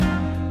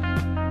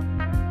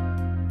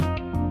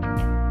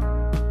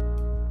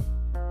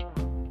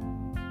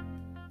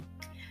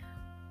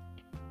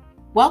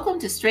Welcome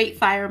to Straight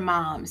Fire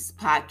Moms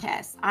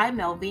podcast. I'm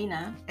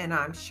Melvina. And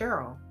I'm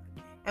Cheryl.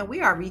 And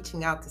we are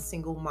reaching out to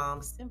single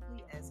moms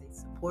simply as a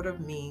supportive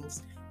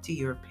means to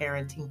your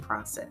parenting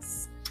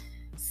process.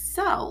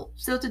 So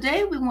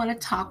today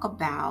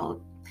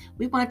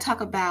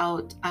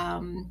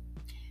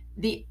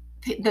the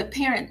the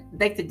parent,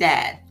 like the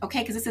dad,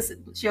 okay? Because this is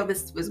Cheryl.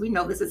 This, as we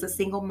know, this is a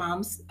single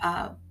mom's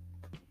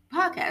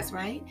podcast,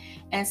 right?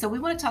 And so we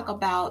want to talk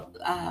about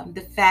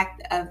the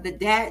fact of the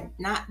dad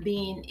not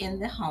being in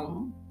the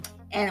home,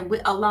 and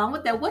along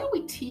with that, what are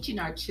we teaching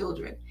our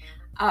children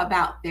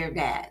about their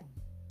dad?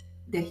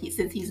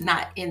 Since he's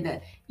not in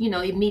the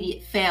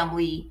immediate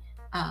family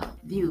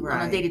view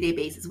on a day-to-day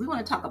basis, we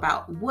want to talk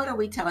about what are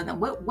we telling them,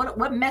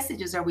 what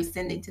messages are we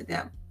sending to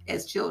them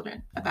as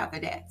children about their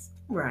dads.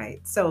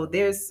 Right. So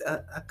there's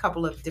a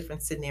couple of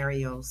different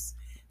scenarios.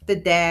 The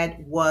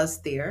dad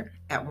was there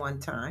at one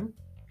time,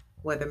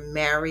 whether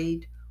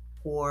married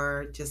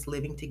or just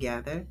living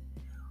together,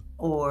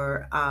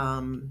 or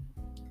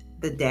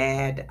the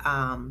dad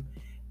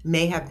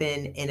may have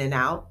been in and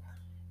out,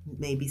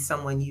 maybe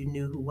someone you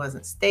knew who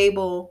wasn't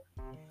stable,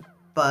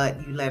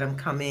 but you let him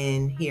come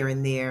in here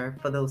and there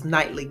for those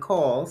nightly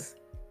calls,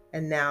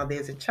 and now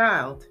there's a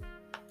child.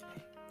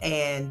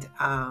 And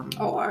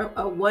or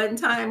a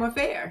one-time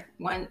affair,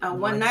 one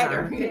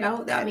nighter,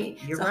 I mean,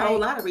 it's a whole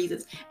lot of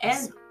reasons.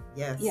 And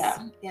yes,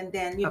 yeah, and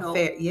then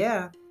affair,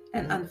 yeah,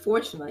 and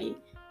unfortunately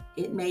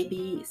it may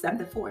be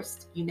something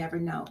forced. You never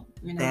know.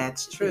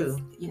 That's true.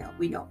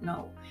 We don't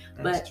know.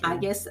 That's but true. I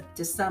guess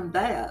to sum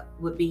that up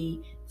would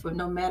be, for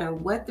no matter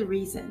what the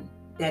reason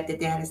that the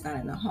dad is not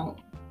in the home,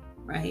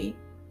 right?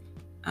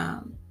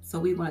 So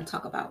we want to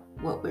talk about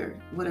what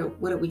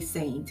are we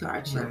saying to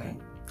our children. Right.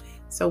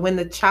 So when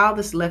the child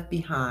is left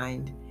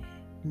behind,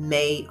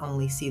 may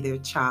only see their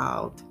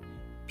child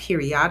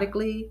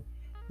periodically,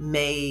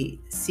 may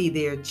see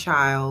their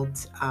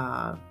child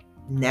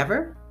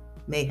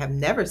may have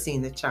never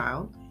seen the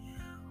child,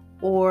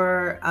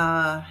 or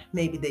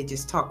maybe they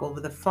just talk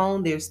over the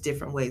phone. There's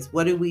different ways.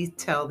 What do we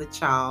tell the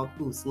child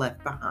who's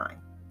left behind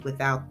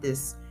without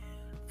this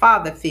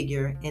father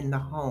figure in the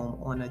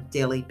home on a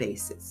daily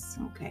basis?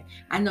 Okay,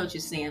 I know what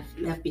you're saying,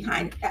 left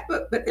behind,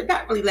 but they're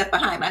not really left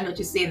behind. I know what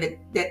you're saying,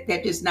 that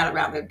they're just not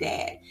around their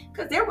dad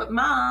because they're with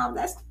mom.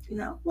 That's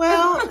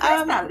well,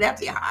 that's not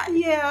left behind.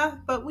 Yeah,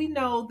 but we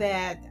know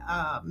that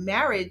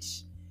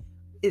marriage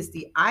is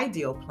the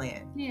ideal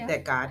plan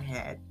that God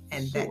had,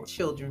 and that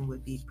children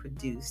would be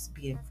produced,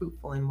 being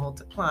fruitful and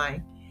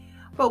multiplying.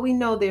 But we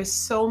know there's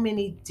so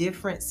many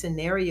different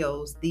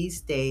scenarios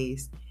these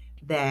days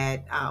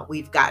that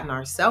we've gotten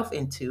ourselves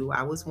into.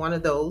 I was one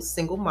of those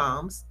single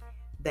moms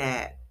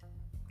that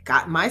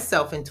got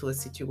myself into a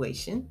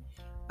situation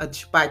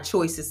by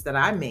choices that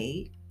I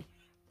made,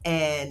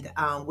 and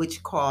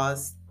which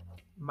caused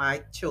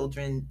my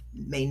children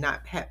may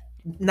not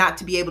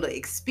to be able to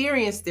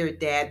experience their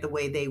dad the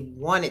way they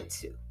wanted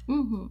to.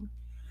 Mm-hmm.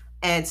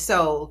 And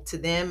so to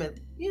them,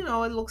 it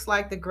looks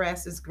like the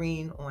grass is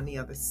green on the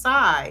other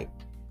side,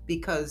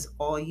 because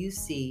all you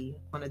see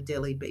on a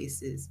daily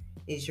basis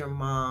is your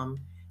mom,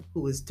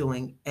 who is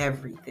doing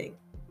everything.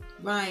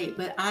 Right,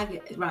 but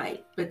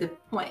But the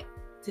point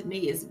to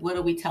me is, what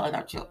are we telling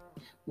our children?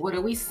 What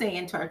are we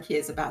saying to our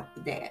kids about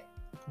the dad?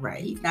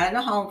 Right. He's not in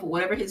the home for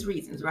whatever his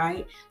reasons,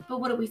 right?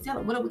 But what are we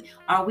telling?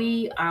 Are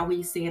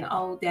we saying,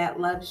 oh, dad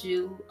loves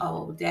you?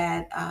 Oh,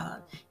 dad,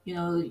 are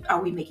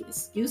we making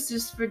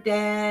excuses for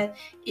dad?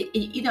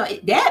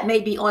 Dad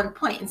may be on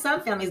point. In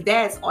some families,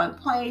 dad's on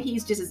point.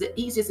 He's just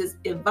as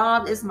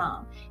involved as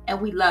mom,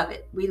 and we love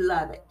it. We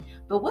love it.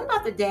 But what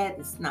about the dad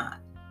that's not?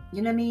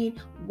 You know what I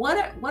mean?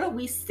 What are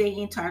we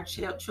saying to our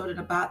children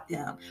about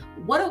them?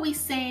 What are we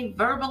saying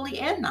verbally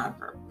and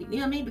non-verbally? You know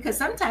what I mean? Because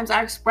sometimes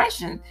our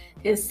expression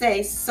can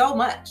say so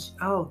much.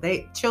 Oh,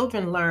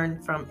 children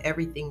learn from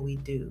everything we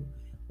do,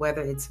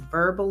 whether it's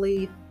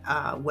verbally,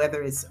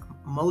 whether it's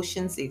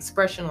emotions, the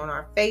expression on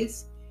our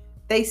face.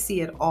 They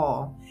see it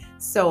all.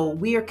 So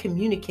we are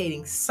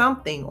communicating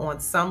something on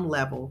some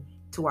level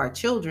to our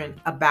children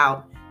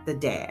about the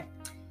dad.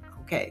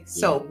 Okay,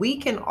 so we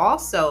can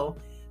also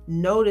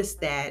notice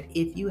that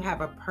if you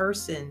have a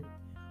person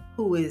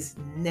who is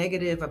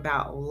negative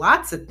about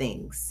lots of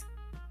things,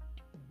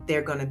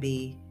 they're going to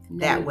be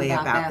that way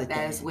about the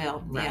dad as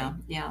well. Right.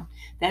 Yeah,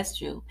 that's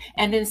true.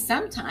 And then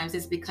sometimes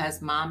it's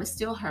because mom is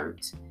still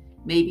hurt.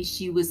 Maybe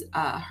she was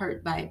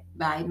hurt by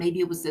maybe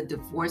it was a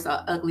divorce,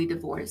 or ugly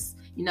divorce,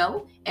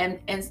 and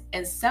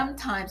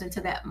sometimes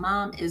until that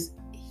mom is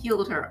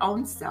healed her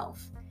own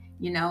self,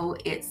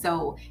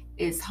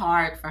 it's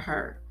hard for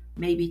her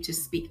maybe to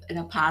speak in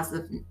a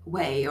positive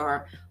way.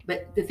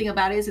 But the thing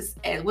about it is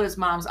what does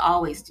moms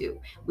always do?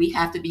 We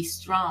have to be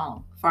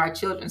strong for our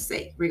children's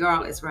sake,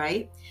 regardless,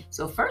 right?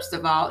 So first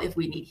of all, if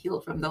we need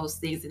healed from those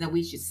things, then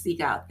we should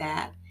seek out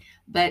that.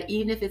 But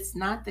even if it's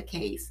not the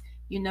case,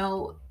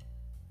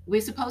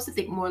 we're supposed to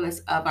think more or less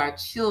of our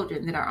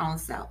children than our own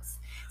selves.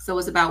 So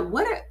it's about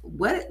what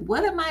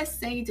am I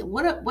saying to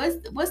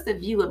what's the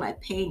view am I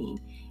painting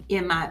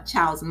in my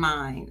child's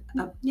mind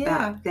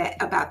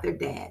about their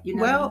dad? You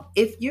know. Well,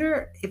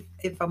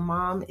 if a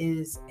mom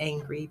is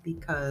angry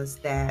because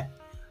that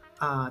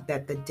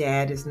the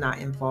dad is not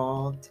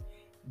involved,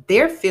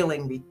 they're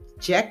feeling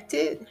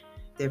rejected,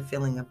 they're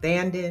feeling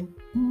abandoned,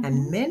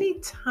 and many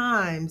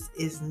times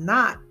is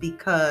not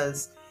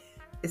because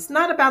it's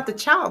not about the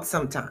child.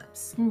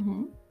 Sometimes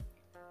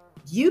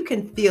you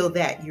can feel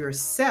that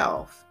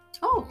yourself,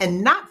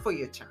 and not for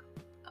your child.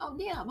 Oh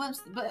yeah,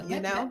 but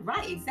you know,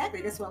 right?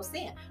 Exactly. That's what I'm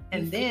saying.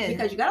 And then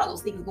because you got all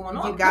those things going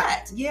on, you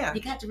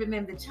got to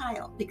remember the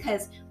child,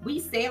 because we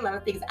say a lot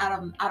of things out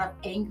of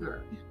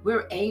anger.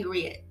 We're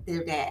angry at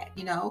their dad,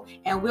 you know,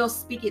 and we'll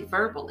speak it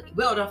verbally.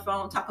 We're on the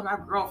phone talking to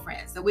our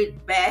girlfriends, so we're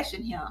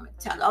bashing him and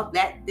telling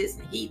that this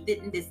and he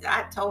didn't this.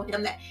 I told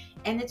him that,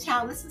 and the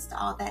child listens to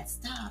all that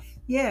stuff.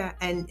 Yeah,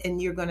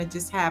 and you're going to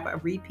just have a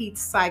repeat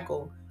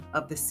cycle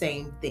of the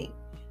same thing.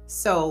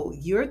 So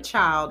your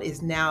child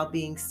is now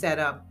being set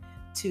up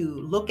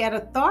to look at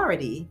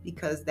authority,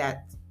 because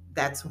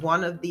that's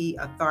one of the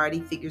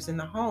authority figures in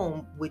the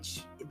home,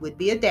 which would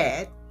be a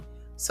dad.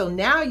 So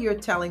now you're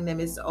telling them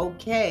it's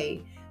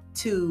okay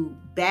to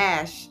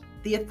bash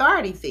the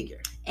authority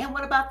figure. And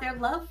what about their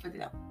love for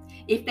them?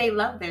 If they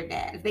love their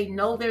dad, if they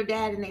know their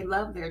dad and they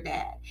love their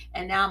dad,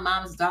 and now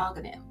mom's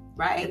dogging him,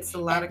 right? It's a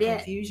lot of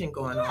confusion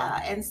going on.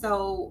 Yeah, and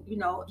so, you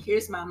know,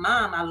 here's my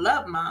mom. I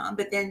love mom,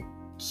 but then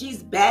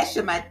she's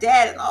bashing my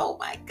dad, and oh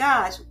my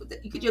gosh,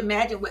 could you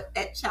imagine what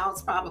that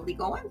child's probably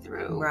going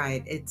through?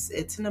 Right.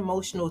 It's an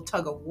emotional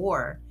tug of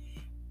war,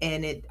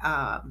 and it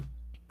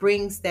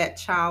brings that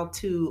child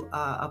to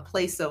a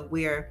place of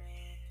where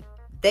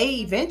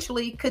they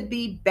eventually could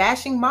be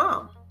bashing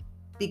mom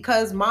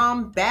because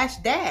mom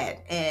bashed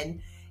dad,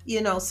 and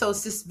you know, so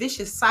it's this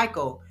vicious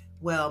cycle.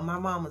 Well, my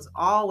mom was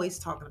always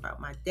talking about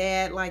my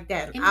dad like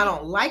that, and I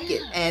don't like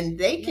it, and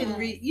they can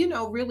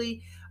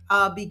really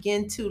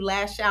begin to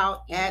lash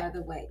out in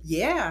other ways.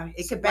 Yeah,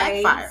 it could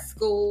backfire.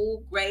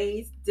 School,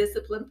 grades,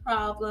 discipline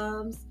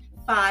problems,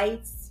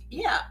 fights.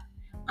 Yeah.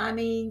 I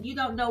mean, you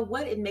don't know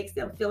what it makes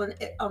them feel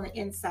on the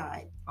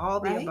inside. All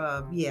the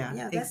above. Yeah,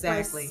 that's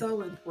exactly. Why it's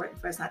so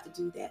important for us not to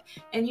do that.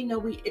 And, you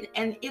know,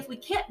 and if we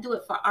can't do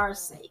it for our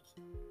sake,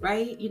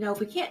 right? You know, if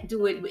we can't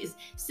do it,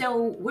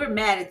 so we're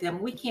mad at them.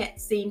 We can't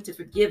seem to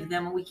forgive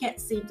them, and we can't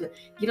seem to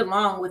get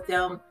along with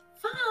them.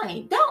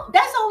 Fine.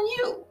 That's on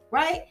you,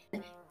 right?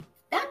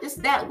 Not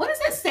just that. What does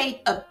that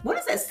say? What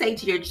does that say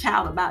to your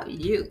child about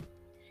you?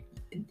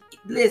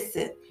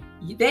 Listen,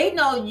 they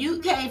know you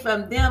came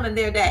from them and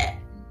their dad.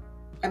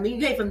 I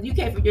mean, you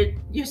came from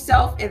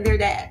yourself and their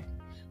dad.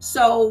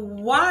 So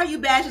why are you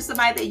bashing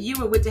somebody that you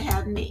were with to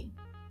have me?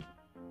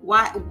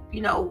 Why?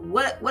 You know,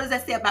 what does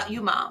that say about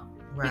you, mom?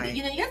 Right.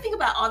 You know, you got to think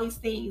about all these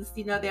things,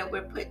 you know, that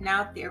we're putting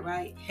out there,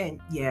 right? And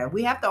yeah,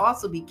 we have to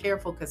also be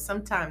careful, because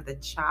sometimes the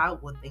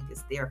child will think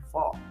it's their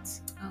fault.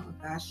 Oh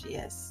gosh,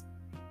 yes.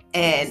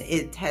 And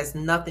it has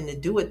nothing to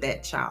do with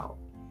that child.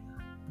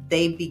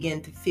 They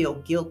begin to feel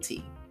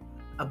guilty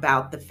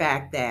about the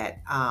fact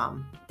that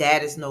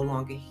dad is no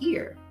longer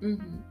here.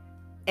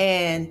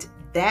 And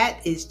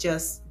that is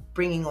just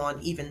bringing on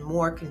even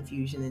more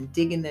confusion and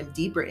digging them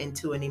deeper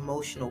into an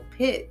emotional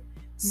pit.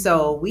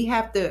 So we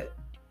have to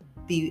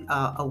be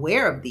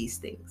aware of these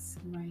things.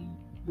 Right.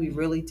 We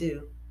really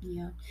do.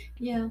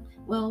 Yeah.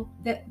 Well,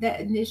 that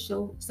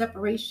initial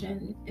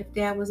separation, if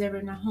dad was ever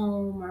in the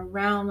home or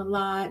around a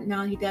lot,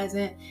 now he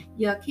doesn't.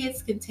 Yeah,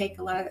 kids can take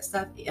a lot of that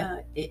stuff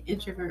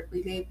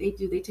introvertly.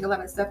 They take a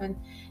lot of stuff in,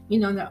 you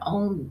know, in their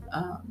own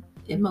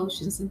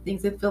emotions and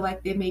things, that feel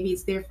like maybe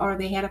it's their fault, or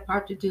they had a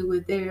part to do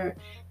with their,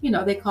 you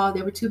know, they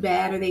were too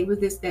bad, or they were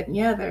this, that, and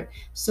the other.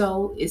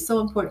 So it's so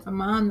important for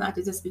mom not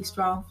to just be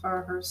strong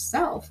for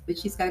herself, but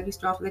she's got to be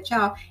strong for the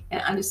child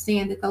and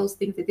understand that those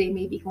things that they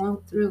may be going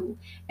through.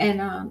 And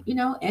you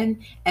know,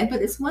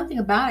 but it's one thing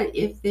about it,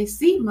 if they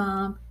see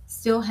mom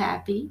still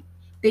happy,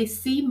 they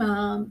see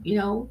mom, you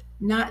know,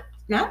 not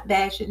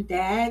bashing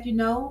dad, you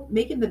know,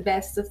 making the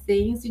best of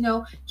things, you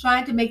know,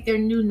 trying to make their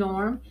new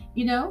norm,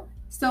 you know.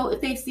 So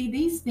if they see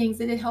these things,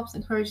 then it helps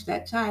encourage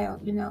that child,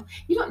 you know.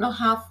 You don't know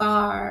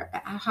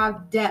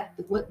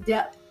what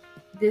depth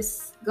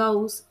this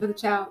goes for the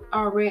child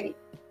already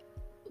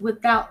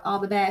without all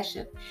the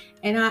bashing.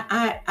 And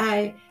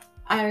I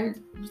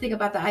think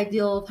about the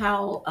ideal of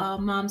how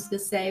moms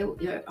could say,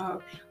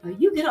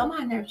 you get on my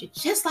nerves, you're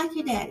just like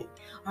your daddy,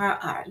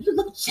 or you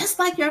look just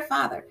like your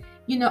father.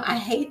 You know, I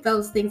hate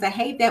those things. I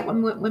hate that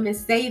when women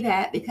say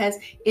that, because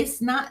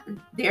it's not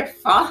their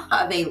fault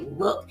how they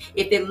look.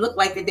 If they look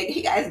like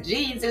they got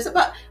genes, they're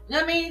supposed, you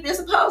know what I mean? They're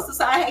supposed to,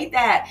 so I hate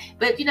that.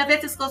 But, you know,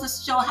 that just goes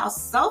to show how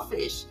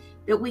selfish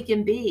that we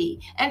can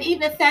be. And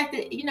even the fact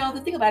that, you know,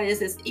 the thing about it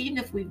is even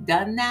if we've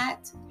done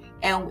that,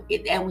 and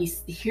we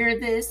hear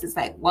this, it's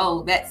like,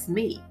 whoa, that's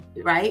me,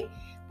 right?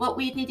 What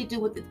we need to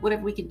do with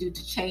whatever we can do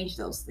to change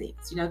those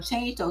things, you know,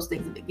 change those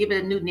things and give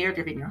it a new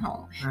narrative in your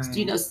home. Right. So,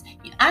 you know,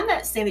 I'm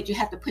not saying that you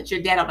have to put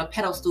your dad on a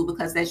pedestal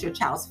because that's your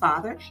child's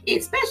father,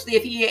 especially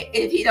if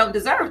he don't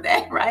deserve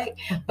that, right?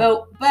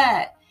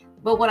 but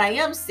But what I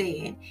am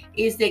saying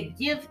is that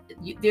give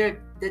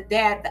the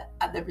dad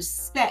the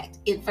respect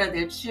in front of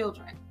their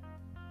children,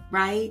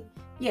 right?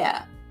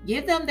 Yeah,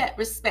 give them that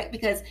respect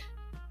because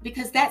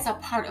that's a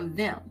part of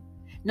them.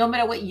 No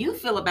matter what you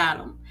feel about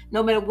them,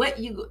 no matter what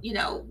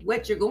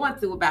what you're going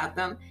through about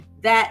them,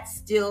 that's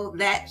still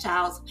that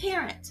child's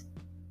parent,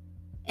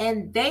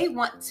 and they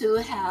want to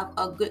have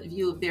a good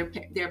view of their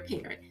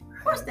parent.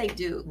 Of course they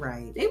do.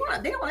 Right. They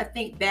don't want to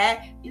think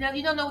bad. You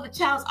don't know the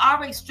child's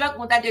already struggling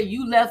with that.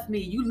 You left me.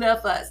 You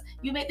left us.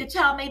 You make the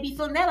child maybe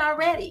feeling that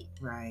already.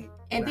 Right.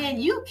 And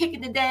then you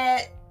kicking the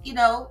dad,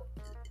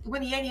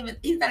 when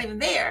he's not even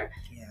there.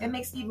 Yeah. It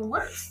makes it even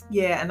worse.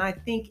 Yeah, and I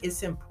think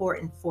it's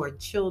important for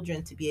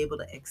children to be able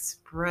to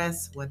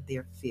express what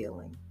they're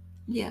feeling.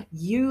 Yeah.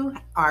 You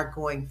are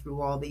going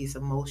through all these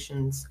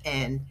emotions,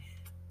 and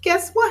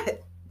guess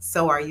what?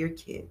 So are your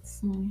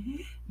kids. Mm-hmm.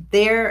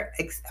 They're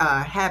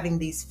having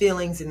these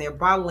feelings and they're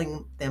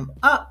bottling them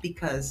up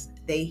because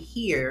they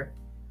hear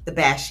the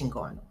bashing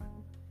going on.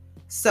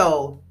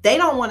 So they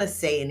don't want to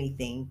say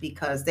anything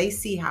because they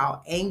see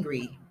how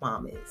angry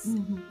mom is.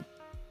 Mm-hmm.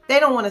 They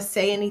don't want to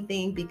say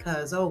anything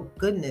because, oh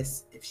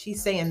goodness, if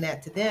she's saying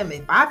that to them,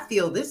 if I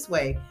feel this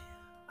way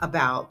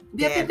about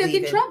dad they'll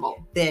leaving, get in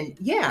trouble. Then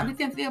yeah,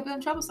 they'll be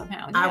in trouble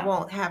somehow. Yeah. I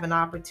won't have an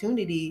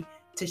opportunity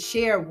to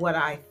share what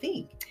I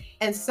think.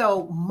 And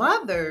so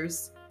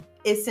mothers,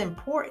 it's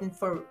important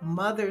for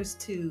mothers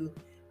to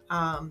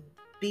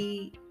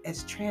be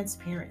as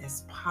transparent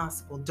as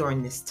possible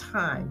during this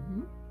time.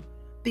 Mm-hmm.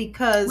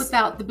 Because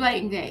without the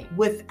blame game.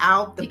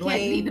 Without the you blame.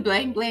 You can't leave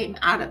the blame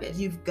out of it.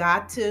 You've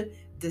got to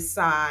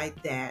decide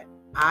that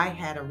I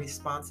had a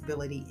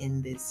responsibility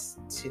in this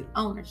too.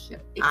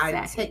 Ownership.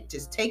 Exactly.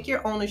 Just take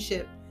your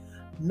ownership.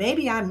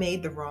 Maybe I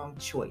made the wrong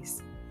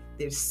choice.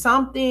 There's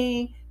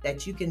something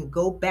that you can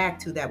go back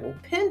to that will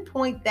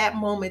pinpoint that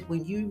moment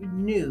when you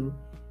knew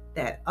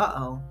that,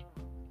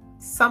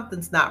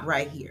 something's not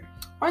right here.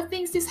 Or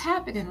things just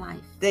happen in life.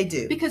 They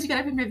do. Because you got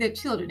to remember they're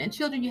children. And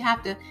children, you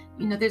have to,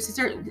 there's a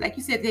certain, like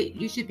you said,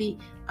 you should be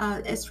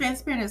as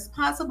transparent as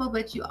possible,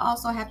 but you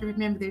also have to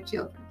remember they're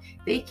children.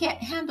 They can't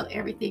handle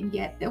everything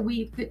yet that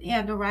we could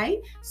handle, right?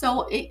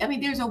 So,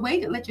 there's a way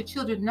to let your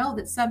children know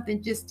that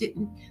something just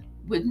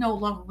no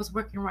longer was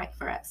working right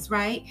for us,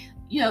 right?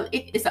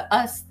 It's a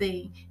us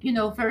thing,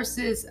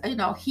 versus,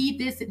 he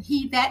this and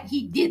he that,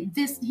 he did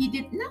this, he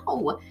did.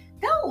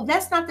 No,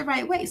 that's not the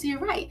right way. So you're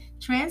right.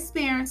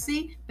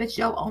 Transparency, but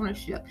show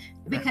ownership,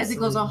 because Absolutely. It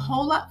goes a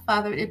whole lot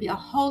farther. It'd be a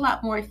whole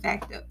lot more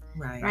effective.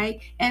 Right.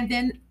 And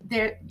then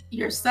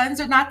your sons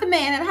are not the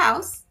man in the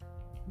house.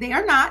 They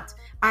are not.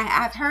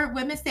 I've heard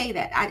women say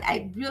that.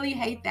 I really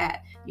hate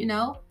that.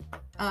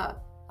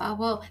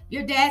 Well,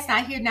 your dad's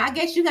not here now. I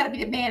guess you got to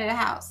be the man in the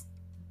house.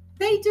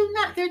 They do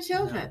not. They're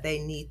children. No, they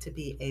need to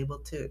be able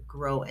to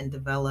grow and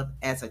develop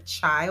as a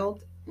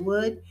child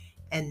would,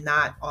 and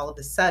not all of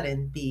a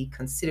sudden be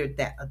considered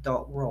that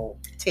adult role,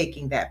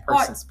 taking that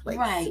person's place.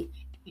 Right.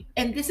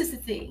 And this is the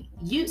thing.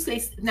 You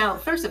say, now,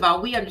 first of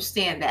all, we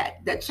understand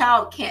that the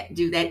child can't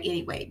do that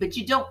anyway, but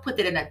you don't put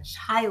that in a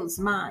child's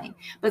mind,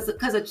 but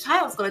because a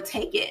child's going to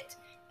take it.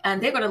 And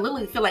they're going to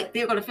literally feel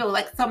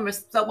like someone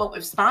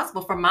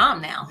responsible for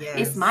mom now.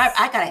 Yes. It's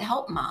I got to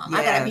help mom. Yes.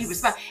 I got to be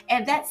responsible.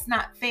 And that's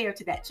not fair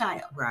to that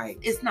child. Right.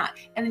 It's not.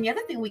 And then the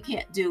other thing we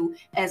can't do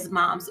as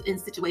moms in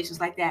situations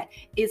like that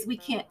is we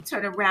can't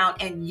turn around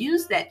and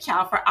use that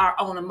child for our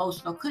own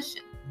emotional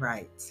cushion.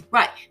 Right.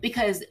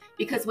 Because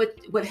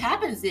what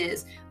happens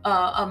is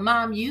a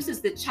mom uses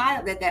the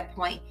child at that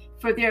point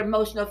for their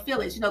emotional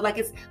feelings,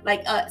 it's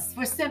like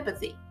for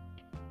sympathy.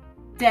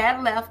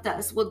 Dad left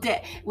us. Well,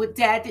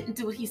 dad didn't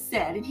do what he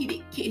said, and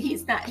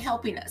he's not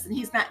helping us, and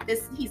he's not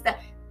this, and he's that.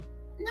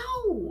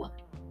 No.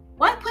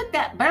 Why put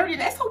that burden?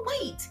 That's a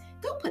weight.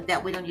 Don't put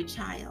that weight on your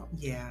child.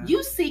 Yeah.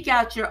 You seek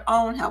out your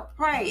own help.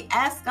 Pray,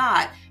 ask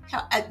God,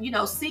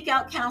 seek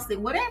out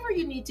counseling, whatever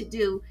you need to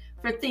do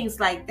for things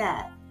like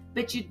that.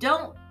 But you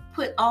don't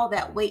put all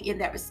that weight and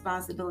that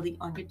responsibility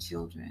on your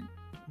children.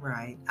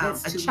 Right. A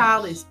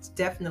child is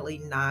definitely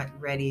not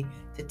ready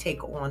to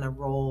take on a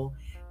role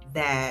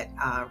that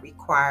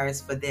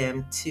requires for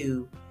them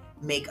to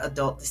make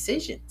adult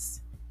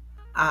decisions.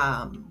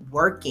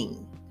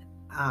 Working,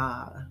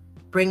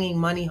 bringing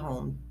money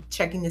home,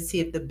 checking to see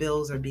if the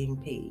bills are being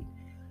paid.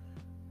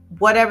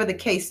 Whatever the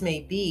case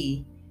may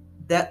be,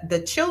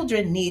 the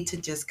children need to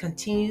just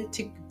continue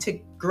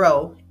to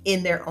grow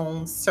in their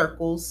own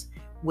circles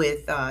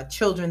with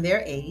children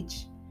their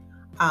age.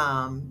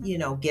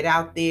 Get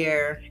out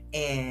there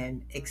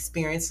and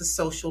experience a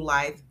social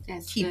life.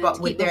 Keep up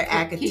with their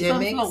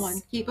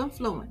academics. Keep them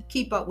flowing.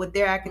 Keep up with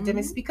their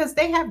academics because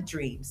they have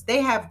dreams.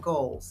 They have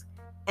goals.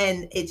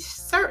 And it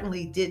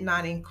certainly did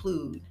not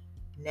include,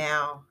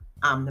 now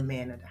I'm the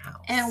man of the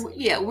house. And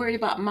worried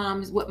about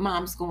what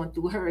mom's going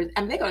through her.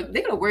 They're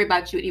gonna worry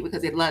about you anyway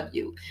because they love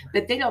you,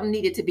 but they don't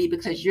need it to be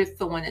because you're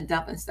throwing and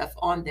dumping stuff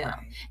on them.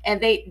 Right.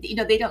 And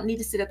they don't need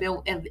to sit up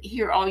and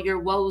hear all your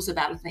woes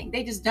about a thing.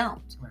 They just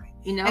don't. Right.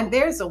 And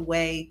there's a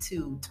way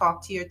to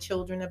talk to your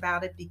children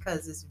about it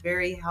because it's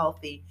very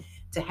healthy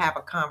to have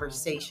a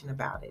conversation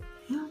about it.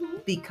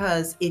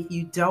 Because if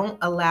you don't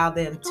allow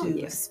them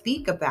to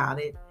speak about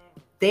it,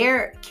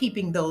 they're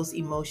keeping those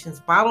emotions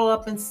bottled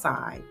up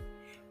inside.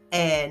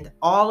 And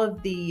all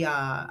of the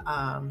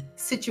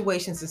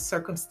situations and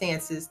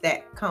circumstances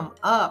that come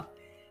up,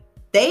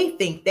 they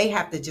think they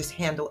have to just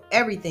handle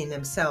everything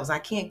themselves. I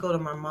can't go to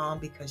my mom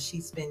because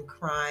she's been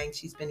crying.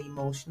 She's been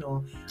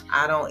emotional.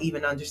 I don't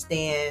even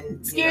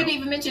understand. Scared to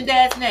even mention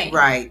dad's name.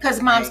 Right.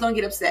 Because mom's going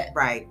to get upset.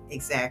 Right.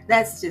 Exactly.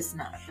 That's just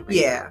not the way.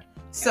 Yeah.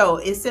 So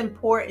it's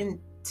important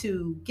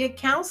to get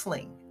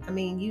counseling. I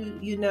mean,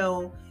 you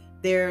know,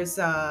 there's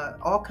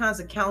all kinds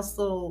of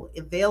counsel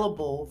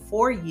available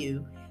for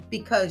you,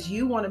 because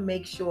you want to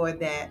make sure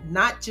that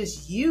not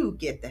just you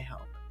get the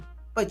help,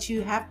 but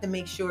you have to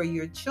make sure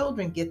your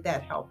children get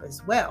that help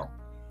as well.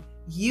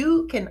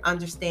 You can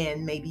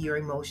understand maybe your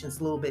emotions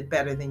a little bit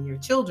better than your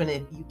children.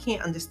 If you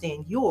can't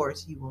understand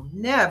yours, you will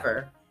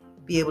never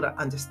be able to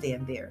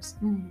understand theirs.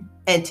 Mm-hmm.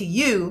 And to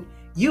you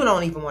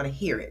don't even want to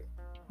hear it.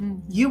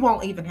 Mm-hmm. You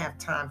won't even have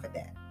time for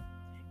that.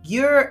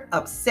 You're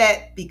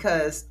upset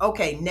because,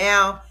 okay,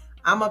 now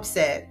I'm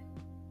upset.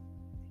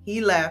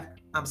 He left.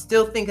 I'm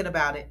still thinking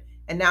about it.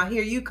 And now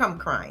here you come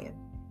crying.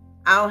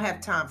 I don't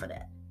have time for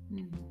that.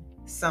 Mm-hmm.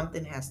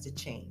 Something has to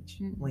change.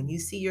 Mm-hmm. When you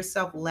see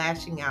yourself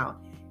lashing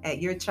out at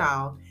your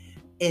child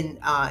in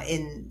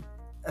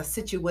a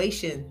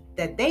situation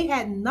that they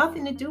had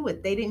nothing to do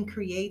with, they didn't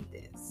create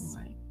this.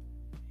 Right.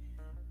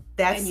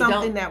 That's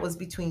something that was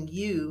between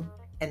you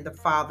and the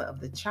father of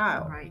the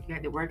child. Right. You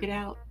had to work it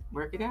out.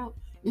 Work it out.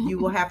 You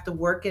will have to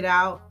work it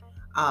out.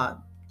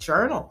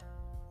 Journal.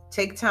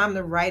 Take time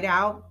to write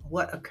out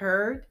what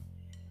occurred.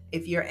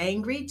 If you're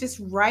angry,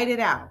 just write it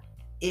out.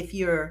 If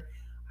you're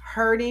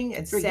hurting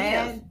and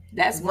sad,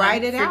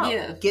 write it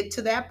out. Get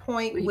to that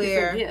point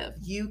where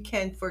you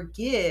can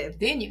forgive.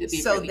 Then you could be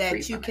so really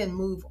that you can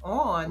move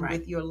on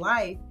with your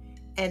life,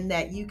 and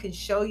that you can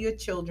show your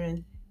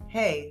children,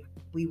 hey,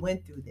 we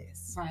went through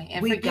this. Right.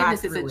 And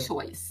forgiveness is a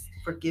choice.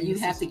 Forgiveness.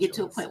 You have to get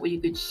to a point where you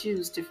could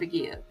choose to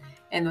forgive.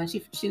 And once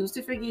you choose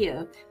to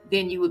forgive,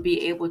 then you would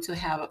be able to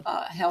have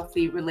a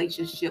healthy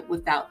relationship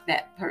without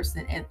that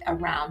person and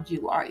around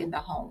you or in the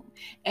home.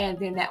 And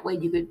then that way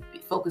you could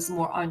focus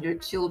more on your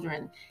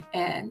children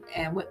and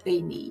what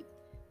they need.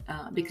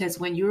 Because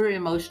when you're an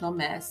emotional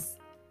mess,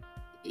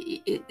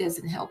 it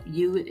doesn't help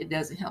you. It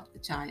doesn't help the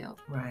child.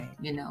 Right.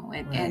 You know,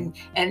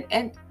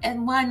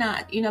 and why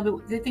not? You know,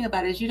 but the thing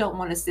about it is you don't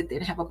want to sit there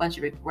and have a bunch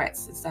of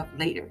regrets and stuff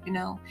later, you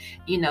know,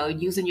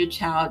 using your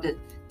child to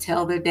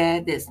tell their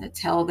dad this and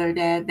to tell their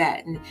dad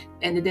that. And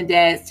then the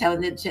dad's telling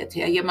them to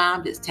tell your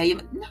mom this,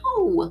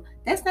 no,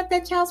 that's not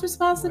that child's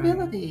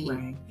responsibility.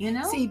 Right. You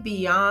know, see,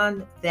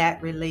 beyond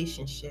that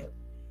relationship,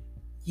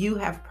 you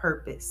have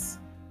purpose.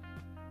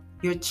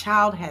 Your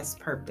child has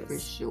purpose. For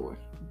sure.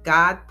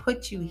 God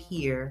put you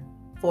here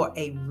for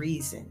a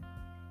reason.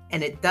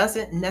 And it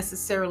doesn't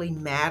necessarily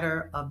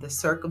matter of the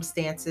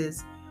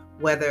circumstances,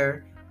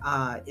 whether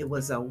it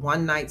was a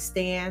one-night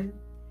stand.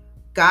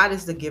 God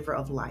is the giver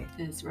of life.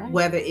 That's right.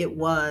 Whether it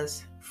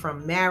was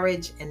from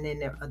marriage and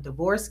then a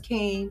divorce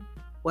came,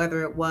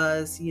 whether it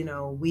was,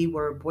 we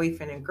were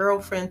boyfriend and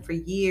girlfriend for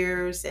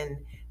years and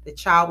the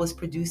child was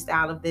produced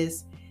out of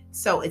this.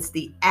 So it's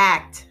the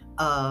act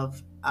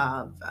of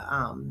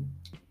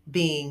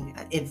being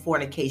in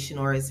fornication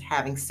or is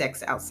having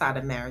sex outside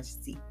of marriage. It's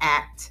the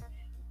act,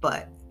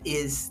 but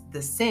is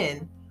the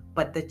sin,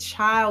 but the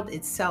child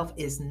itself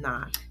is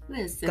not.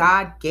 Listen.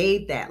 God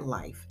gave that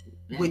life,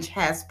 which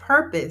has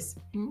purpose,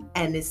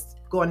 and it's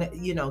going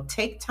to,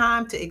 take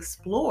time to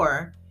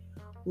explore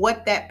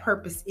what that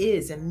purpose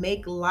is and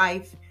make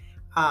life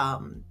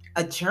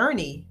a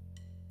journey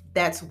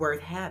that's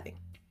worth having.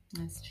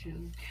 That's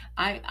true.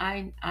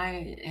 I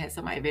had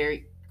somebody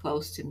very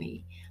close to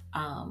me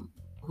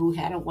who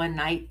had a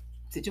one-night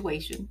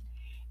situation,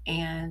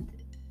 and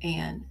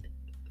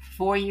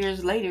 4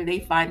 years later they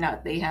find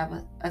out they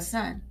have a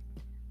son.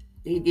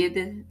 They did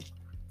the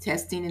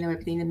testing and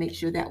everything to make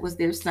sure that was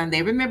their son.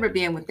 They remember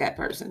being with that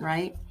person,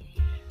 right?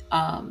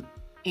 And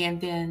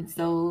then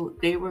so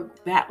they were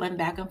battling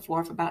back and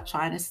forth about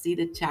trying to see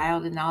the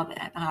child and all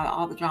that, how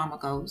all the drama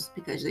goes,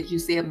 because as you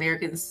say,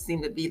 Americans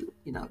seem to be,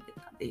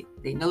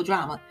 they know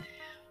drama.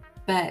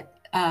 But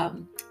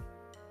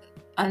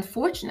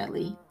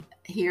unfortunately,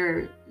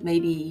 here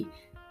maybe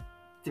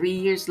 3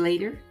 years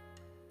later,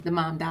 the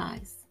mom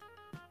dies.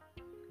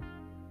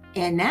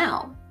 And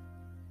now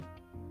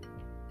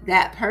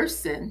that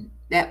person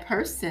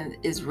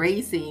is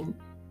raising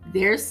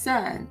their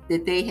son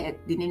that they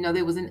didn't know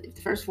there was in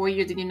the first 4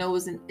 years, didn't know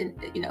was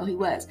he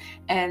was.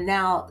 And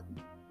now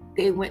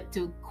they went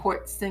to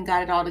courts and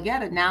got it all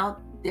together.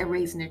 Now they're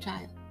raising their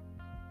child.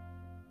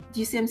 Do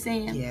you see what I'm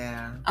saying?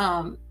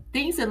 Yeah.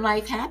 Things in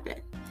life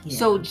happen. Yeah.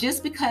 So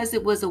just because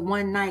it was a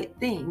one night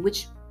thing,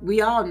 which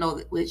we all know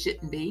that it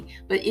shouldn't be,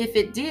 but if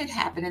it did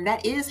happen, and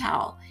that is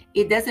how,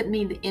 it doesn't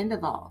mean the end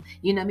of all.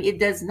 It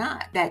does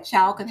not. That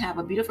child can have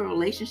a beautiful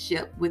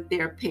relationship with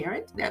their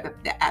parent,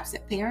 the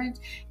absent parent,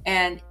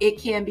 and it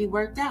can be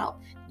worked out.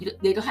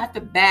 They don't have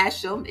to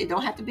bash them. It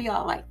don't have to be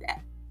all like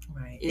that.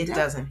 Right. It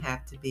doesn't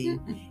have to be.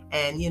 Mm-mm.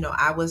 And,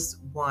 I was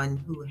one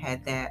who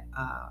had that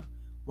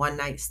one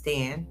night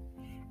stand.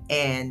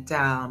 And,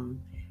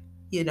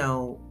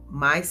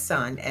 my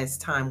son, as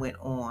time went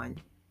on,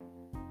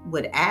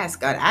 would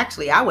ask,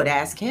 I would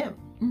ask him,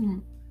 mm-hmm.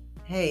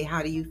 Hey,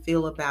 how do you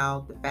feel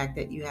about the fact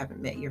that you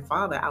haven't met your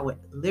father? I would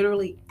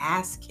literally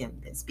ask him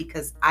this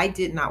because I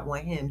did not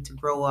want him to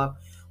grow up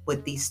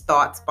with these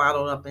thoughts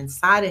bottled up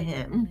inside of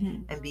him,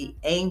 mm-hmm. and be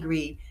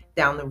angry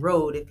down the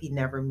road if he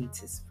never meets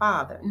his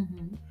father.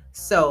 Mm-hmm.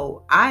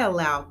 So I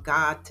allowed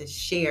God to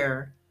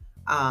share,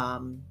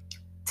 to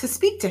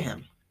speak to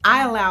him.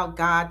 I allowed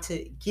God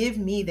to give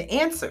me the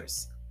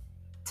answers,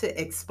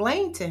 to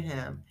explain to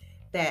him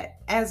that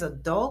as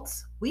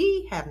adults,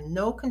 we have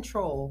no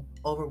control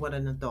over what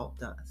an adult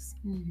does.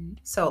 Mm-hmm.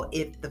 So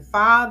if the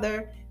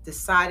father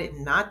decided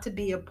not to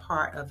be a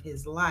part of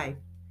his life,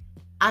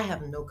 I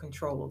have no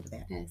control over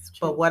that. That's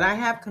true. But what I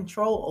have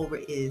control over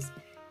is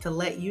to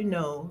let you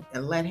know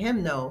and let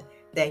him know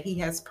that he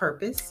has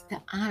purpose.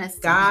 The honesty.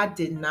 God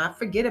did not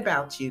forget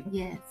about you.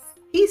 Yes.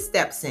 He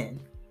steps in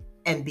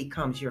and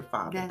becomes your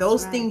father. That's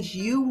Those right. things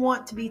you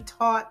want to be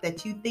taught,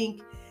 that you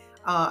think,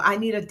 I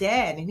need a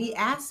dad. And he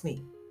asked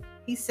me,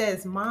 he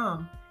says,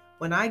 Mom,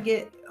 when I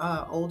get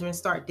older and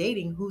start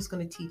dating, who's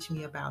going to teach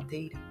me about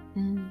dating?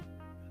 Mm-hmm.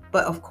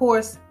 But of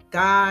course,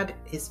 God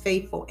is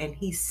faithful, and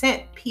he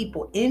sent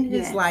people in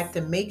his life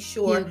to make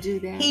sure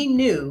he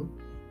knew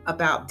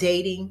about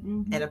dating,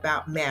 mm-hmm. and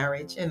about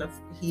marriage. And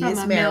he From is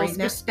a married male's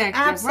now.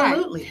 Perspective,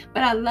 Absolutely. Right.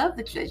 But I love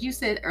that you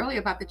said earlier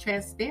about the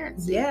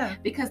transparency. Yeah.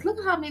 Because look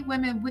how many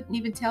women wouldn't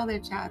even tell their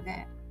child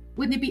that.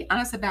 Wouldn't they be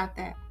honest about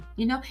that?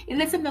 And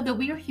let them know that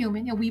we are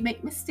human and we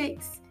make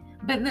mistakes.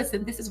 But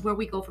listen, this is where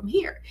we go from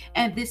here.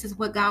 And this is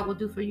what God will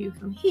do for you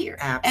from here.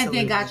 Absolutely.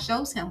 And then God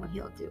shows him what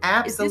he'll do.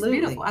 Absolutely.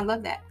 It's just beautiful. I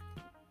love that.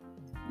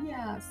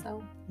 Yeah.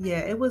 So. Yeah,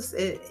 it was,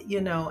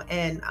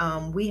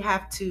 and we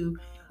have to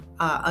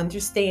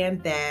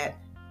understand that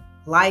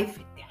life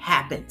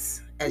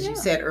happens. As you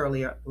said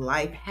earlier,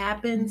 life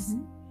happens.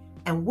 Mm-hmm.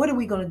 And what are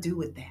we going to do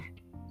with that?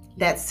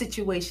 That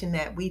situation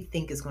that we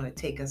think is going to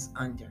take us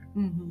under,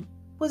 mm-hmm.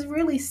 was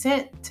really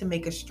sent to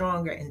make us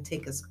stronger and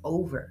take us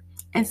over.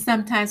 And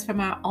sometimes from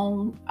our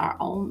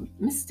own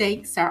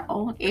mistakes, our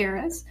own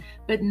errors,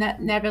 but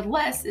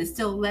nevertheless, it's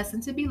still a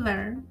lesson to be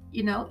learned.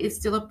 It's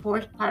still a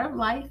part of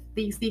life.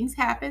 These things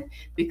happen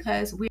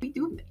because we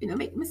do,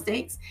 make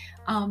mistakes.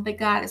 But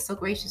God is so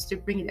gracious to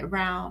bring it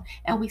around,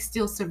 and we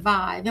still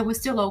survive, and we're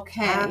still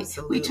okay.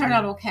 Absolutely. We turn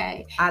out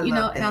okay. I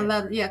love that. And I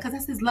love, because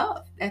that's His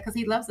love, because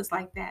He loves us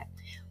like that.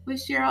 Well,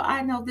 Cheryl,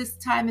 I know this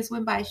time has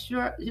went by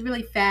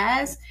really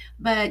fast,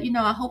 but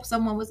I hope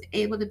someone was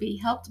able to be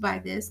helped by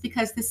this,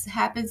 because this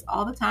happens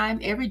all the time,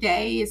 every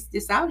day. It's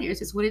just out here. It's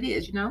just what it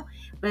is,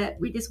 But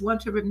we just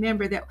want to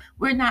remember that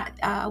we're not,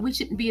 we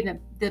shouldn't be in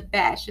the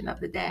bashing of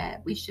the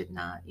dad. We should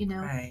not,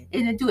 Right.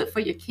 And then do it for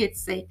your kids'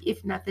 sake,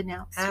 if nothing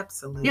else.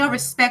 Absolutely. They'll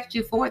respect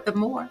you for it the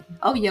more.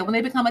 Oh yeah, when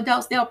they become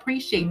adults, they'll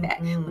appreciate that.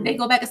 Mm-hmm. When they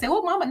go back and say,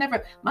 "Oh, Mama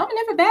never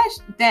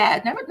bashed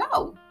Dad. Never,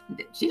 no,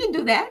 she didn't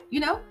do that,"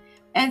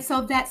 And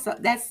so that's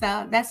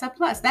a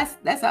plus. That's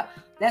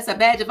a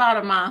badge of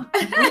honor, Mom.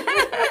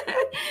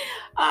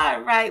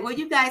 All right. Well,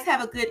 you guys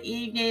have a good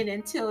evening.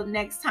 Until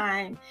next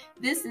time,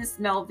 this is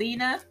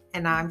Melvina.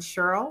 And I'm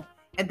Cheryl.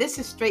 And this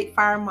is Straight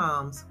Fire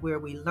Moms, where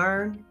we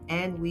learn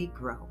and we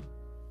grow.